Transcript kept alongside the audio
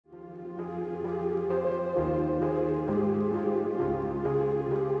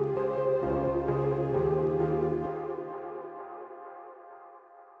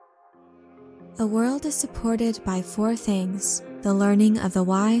The world is supported by four things: the learning of the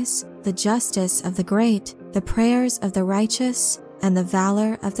wise, the justice of the great, the prayers of the righteous, and the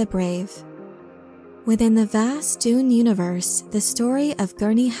valor of the brave. Within the vast Dune universe, the story of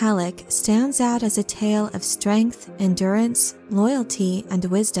Gurney Halleck stands out as a tale of strength, endurance, loyalty, and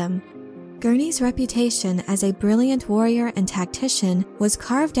wisdom. Gurney's reputation as a brilliant warrior and tactician was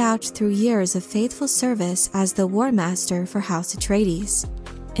carved out through years of faithful service as the War Master for House Atreides.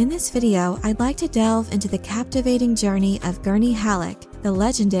 In this video, I'd like to delve into the captivating journey of Gurney Halleck, the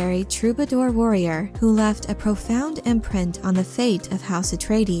legendary Troubadour warrior who left a profound imprint on the fate of House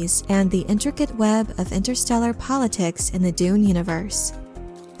Atreides and the intricate web of interstellar politics in the Dune universe.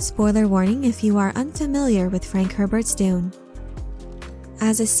 Spoiler warning if you are unfamiliar with Frank Herbert Dune.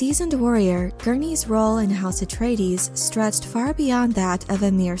 As a seasoned warrior, Gurney's role in House Atreides stretched far beyond that of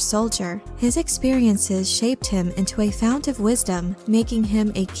a mere soldier. His experiences shaped him into a fount of wisdom, making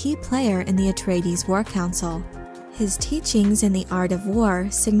him a key player in the Atreides War Council. His teachings in the art of war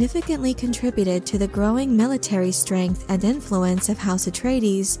significantly contributed to the growing military strength and influence of House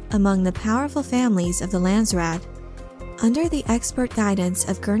Atreides among the powerful families of the Landsraad. Under the expert guidance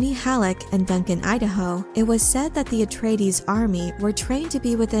of Gurney Halleck and Duncan Idaho, it was said that the Atreides army were trained to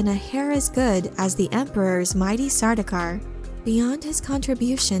be within a hair as good as the Emperor's mighty Sardaukar. Beyond his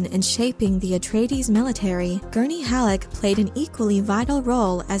contribution in shaping the Atreides military, Gurney Halleck played an equally vital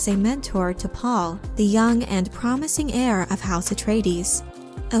role as a mentor to Paul, the young and promising heir of House Atreides.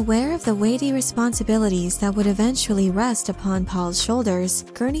 Aware of the weighty responsibilities that would eventually rest upon Paul's shoulders,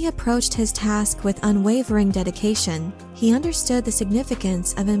 Gurney approached his task with unwavering dedication. He understood the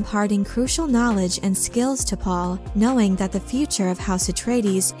significance of imparting crucial knowledge and skills to Paul, knowing that the future of House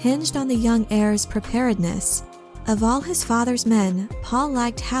Atreides hinged on the young heir's preparedness. Of all his father's men, Paul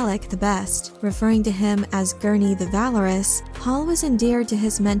liked Halleck the best. Referring to him as Gurney the Valorous, Paul was endeared to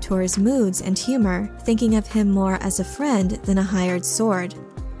his mentor's moods and humor, thinking of him more as a friend than a hired sword.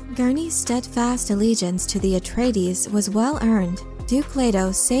 Gurney's steadfast allegiance to the Atreides was well earned. Duke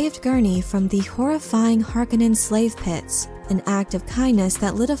Leto saved Gurney from the horrifying Harkonnen slave pits, an act of kindness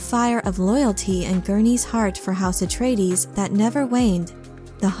that lit a fire of loyalty in Gurney's heart for House Atreides that never waned.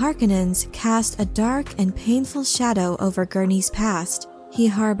 The Harkonnens cast a dark and painful shadow over Gurney's past. He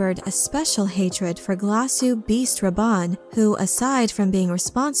harbored a special hatred for Glossu Beast Raban, who, aside from being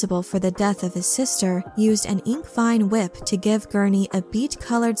responsible for the death of his sister, used an ink-fine whip to give Gurney a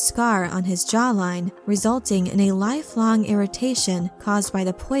beet-colored scar on his jawline, resulting in a lifelong irritation caused by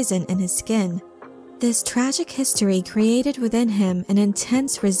the poison in his skin. This tragic history created within him an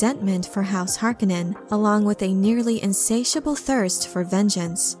intense resentment for House Harkonnen, along with a nearly insatiable thirst for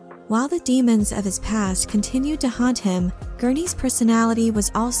vengeance. While the demons of his past continued to haunt him, Gurney's personality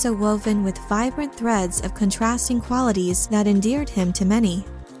was also woven with vibrant threads of contrasting qualities that endeared him to many.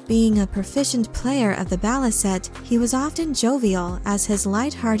 Being a proficient player of the balisette, he was often jovial, as his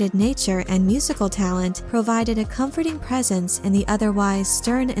light-hearted nature and musical talent provided a comforting presence in the otherwise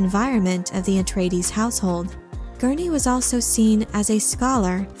stern environment of the Atreides household. Gurney was also seen as a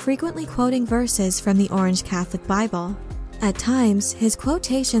scholar, frequently quoting verses from the Orange Catholic Bible. At times, his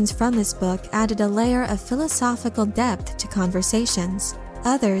quotations from this book added a layer of philosophical depth to conversations.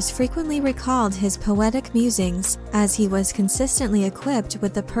 Others frequently recalled his poetic musings, as he was consistently equipped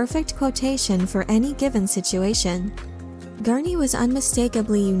with the perfect quotation for any given situation. Gurney was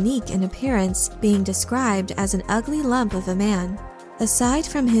unmistakably unique in appearance, being described as an ugly lump of a man. Aside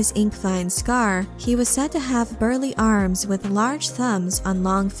from his ink-fine scar, he was said to have burly arms with large thumbs on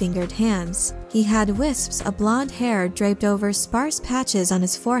long-fingered hands. He had wisps of blonde hair draped over sparse patches on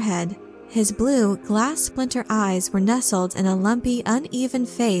his forehead. His blue, glass-splinter eyes were nestled in a lumpy, uneven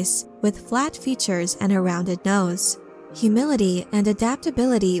face with flat features and a rounded nose. Humility and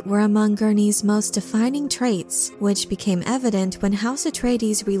adaptability were among Gurney's most defining traits, which became evident when House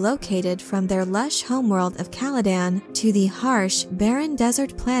Atreides relocated from their lush homeworld of Caladan to the harsh, barren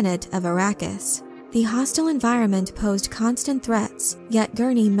desert planet of Arrakis. The hostile environment posed constant threats, yet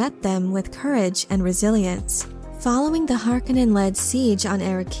Gurney met them with courage and resilience. Following the Harkonnen-led siege on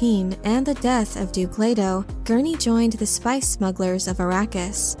Arrakeen and the death of Duke Leto, Gurney joined the spice smugglers of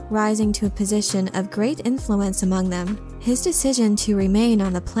Arrakis, rising to a position of great influence among them. His decision to remain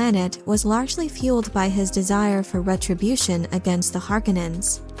on the planet was largely fueled by his desire for retribution against the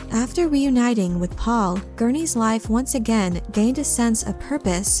Harkonnens. After reuniting with Paul, Gurney's life once again gained a sense of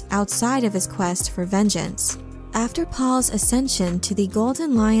purpose outside of his quest for vengeance. After Paul's ascension to the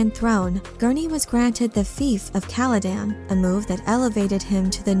Golden Lion throne, Gurney was granted the fief of Caladan, a move that elevated him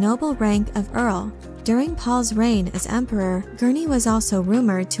to the noble rank of Earl. During Paul's reign as Emperor, Gurney was also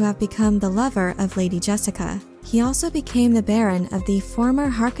rumored to have become the lover of Lady Jessica. He also became the Baron of the former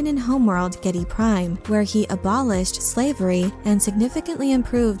Harkonnen homeworld Giedi Prime, where he abolished slavery and significantly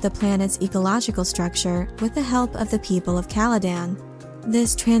improved the planet's ecological structure with the help of the people of Caladan.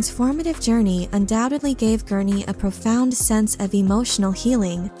 This transformative journey undoubtedly gave Gurney a profound sense of emotional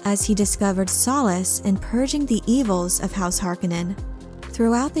healing as he discovered solace in purging the evils of House Harkonnen.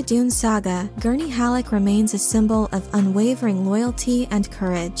 Throughout the Dune saga, Gurney Halleck remains a symbol of unwavering loyalty and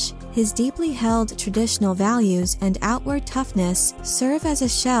courage. His deeply held traditional values and outward toughness serve as a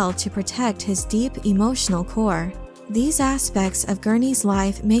shell to protect his deep emotional core. These aspects of Gurney's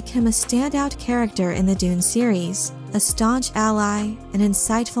life make him a standout character in the Dune series, a staunch ally, an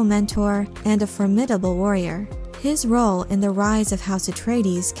insightful mentor, and a formidable warrior. His role in the rise of House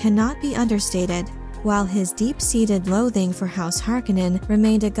Atreides cannot be understated, while his deep-seated loathing for House Harkonnen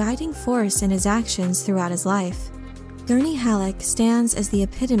remained a guiding force in his actions throughout his life. Gurney Halleck stands as the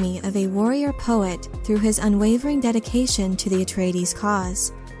epitome of a warrior poet through his unwavering dedication to the Atreides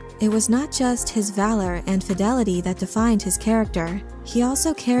cause. It was not just his valor and fidelity that defined his character. He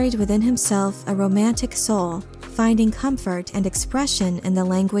also carried within himself a romantic soul, finding comfort and expression in the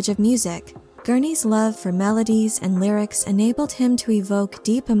language of music. Gurney's love for melodies and lyrics enabled him to evoke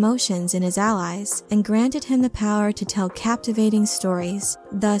deep emotions in his allies and granted him the power to tell captivating stories,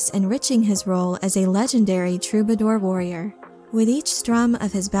 thus enriching his role as a legendary troubadour warrior. With each strum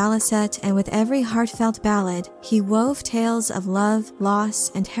of his baliset and with every heartfelt ballad, he wove tales of love,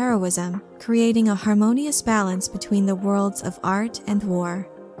 loss, and heroism, creating a harmonious balance between the worlds of art and war.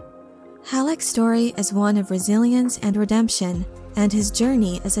 Halleck's story is one of resilience and redemption, and his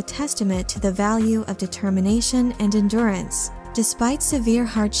journey is a testament to the value of determination and endurance. Despite severe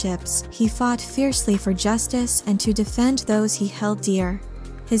hardships, he fought fiercely for justice and to defend those he held dear.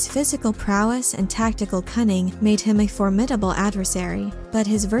 His physical prowess and tactical cunning made him a formidable adversary, but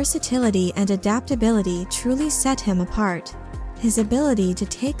his versatility and adaptability truly set him apart. His ability to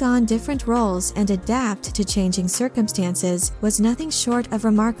take on different roles and adapt to changing circumstances was nothing short of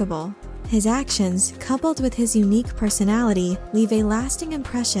remarkable. His actions, coupled with his unique personality, leave a lasting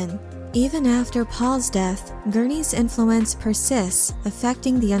impression. Even after Paul's death, Gurney's influence persists,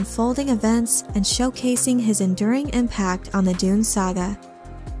 affecting the unfolding events and showcasing his enduring impact on the Dune saga.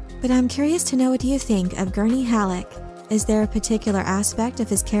 But I'm curious to know what you think of Gurney Halleck. Is there a particular aspect of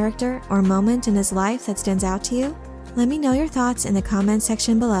his character or moment in his life that stands out to you? Let me know your thoughts in the comment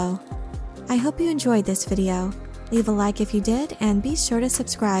section below. I hope you enjoyed this video. Leave a like if you did, and be sure to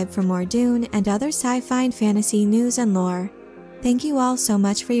subscribe for more Dune and other sci-fi and fantasy news and lore. Thank you all so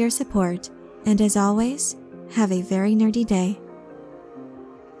much for your support, and as always, have a very nerdy day.